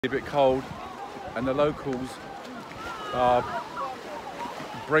A bit cold, and the locals are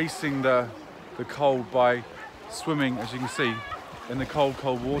bracing the cold by swimming, as you can see, in the cold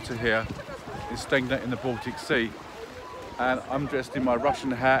water here in Stegna in the Baltic Sea. And I'm dressed in my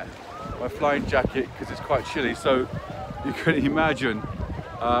Russian hat, my flying jacket, because it's quite chilly, so you can imagine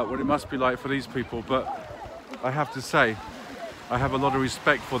what it must be like for these people. But I have to say, I have a lot of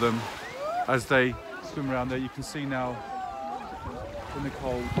respect for them as they swim around there. You can see now in the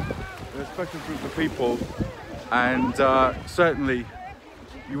cold, they're a special group of people, and certainly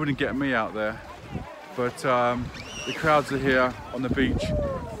you wouldn't get me out there, but the crowds are here on the beach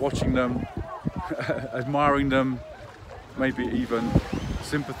watching them, admiring them, maybe even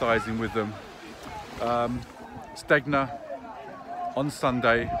sympathizing with them. Stegna on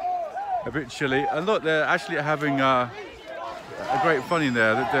Sunday, a bit chilly, and look, they're actually having a great fun in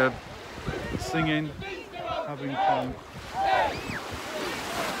there. They're singing, having fun.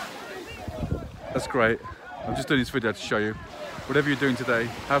 That's great. I'm just doing this video to show you. Whatever you're doing today,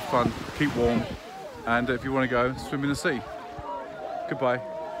 have fun, keep warm, and if you want to go, swim in the sea. Goodbye.